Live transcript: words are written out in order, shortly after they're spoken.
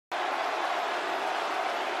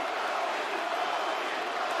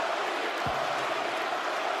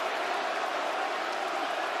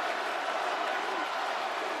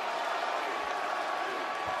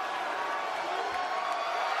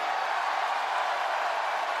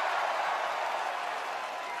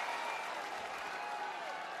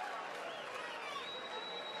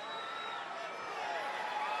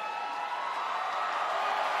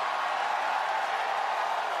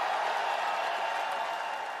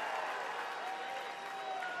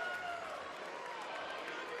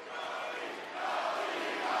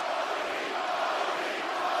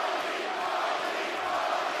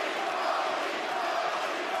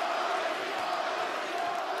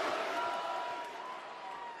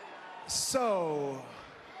So,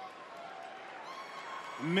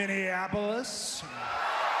 Minneapolis,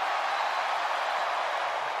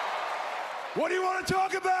 what do you want to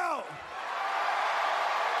talk about?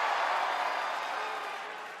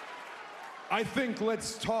 I think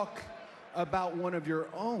let's talk about one of your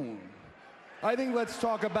own. I think let's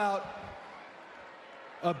talk about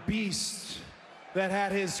a beast that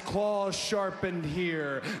had his claws sharpened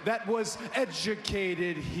here, that was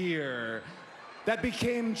educated here, that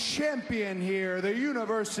became champion here, the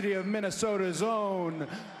University of Minnesota's own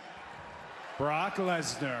Brock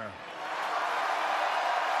Lesnar.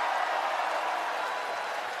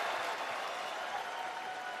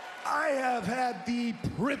 I have had the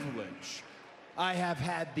privilege, I have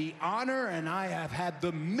had the honor, and I have had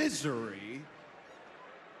the misery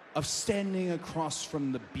of standing across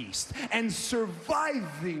from the beast and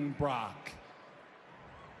surviving Brock.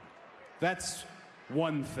 That's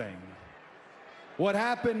one thing. What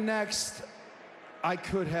happened next, I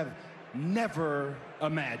could have never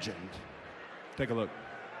imagined. Take a look.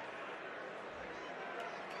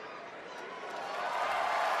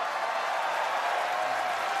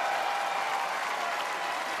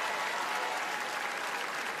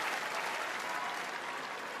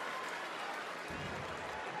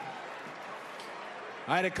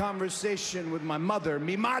 I had a conversation with my mother,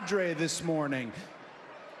 mi madre, this morning.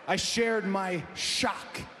 I shared my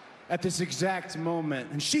shock at this exact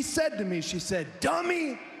moment. And she said to me, she said,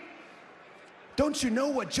 "Dummy, don't you know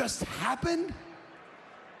what just happened?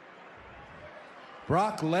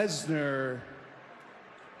 Brock Lesnar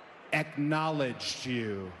acknowledged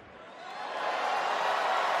you."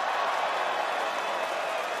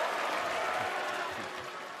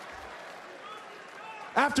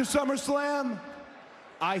 After SummerSlam,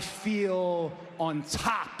 I feel on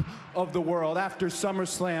top of the world. After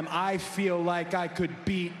SummerSlam, I feel like I could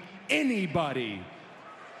beat anybody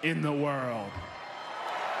in the world.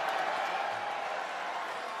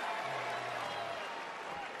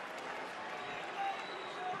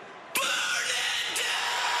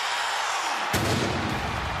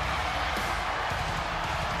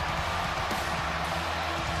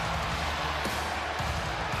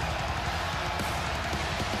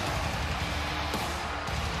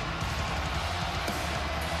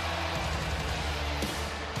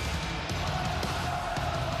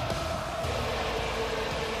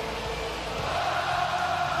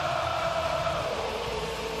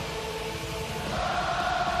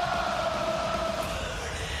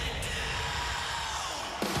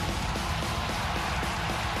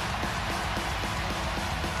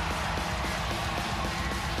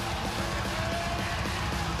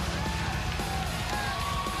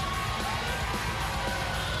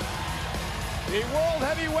 The World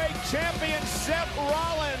Heavyweight Champion Seth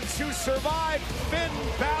Rollins, who survived Finn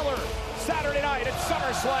Balor Saturday night at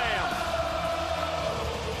SummerSlam.